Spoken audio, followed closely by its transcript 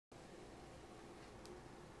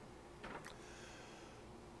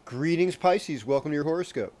Greetings, Pisces. Welcome to your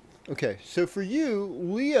horoscope. Okay, so for you,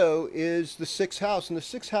 Leo is the sixth house, and the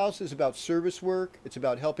sixth house is about service work. It's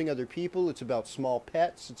about helping other people. It's about small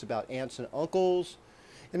pets. It's about aunts and uncles.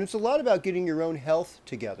 And it's a lot about getting your own health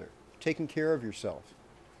together, taking care of yourself,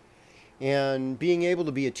 and being able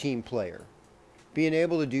to be a team player, being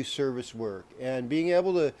able to do service work, and being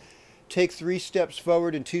able to take 3 steps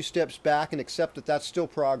forward and 2 steps back and accept that that's still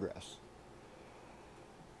progress.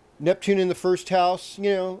 Neptune in the first house,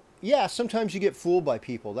 yeah, sometimes you get fooled by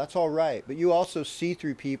people. That's all right. But you also see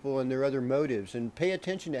through people and their other motives and pay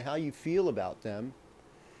attention to how you feel about them,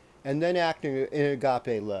 and then act in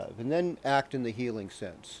agape love, and then act in the healing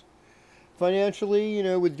sense. Financially,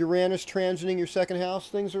 with Uranus transiting your second house,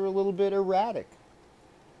 things are a little bit erratic.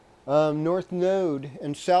 North Node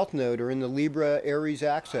and South Node are in the Libra Aries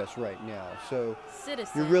axis right now. So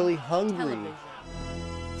you're really hungry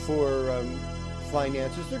for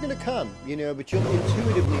finances. They're going to come, but you'll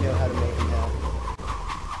intuitively know how to make them happen.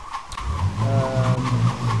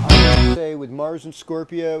 I would say with Mars and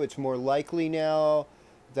Scorpio, it's more likely now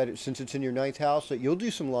that since it's in your ninth house, that you'll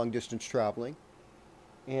do some long distance traveling,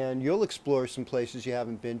 and you'll explore some places you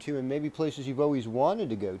haven't been to, and maybe places you've always wanted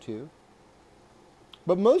to go to.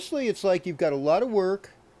 But mostly it's like you've got a lot of work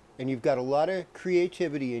and you've got a lot of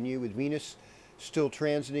creativity in you, with Venus still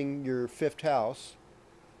transiting your fifth house.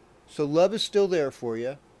 So love is still there for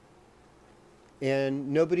you,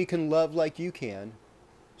 and nobody can love like you can.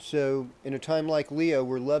 So in a time like Leo,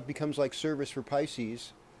 where love becomes like service for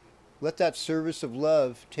Pisces, let that service of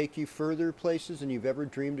love take you further places than you've ever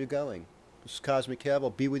dreamed of going. This is Cosmic Kev. I'll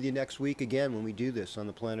be with you next week again when we do this on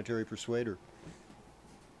the Planetary Persuader.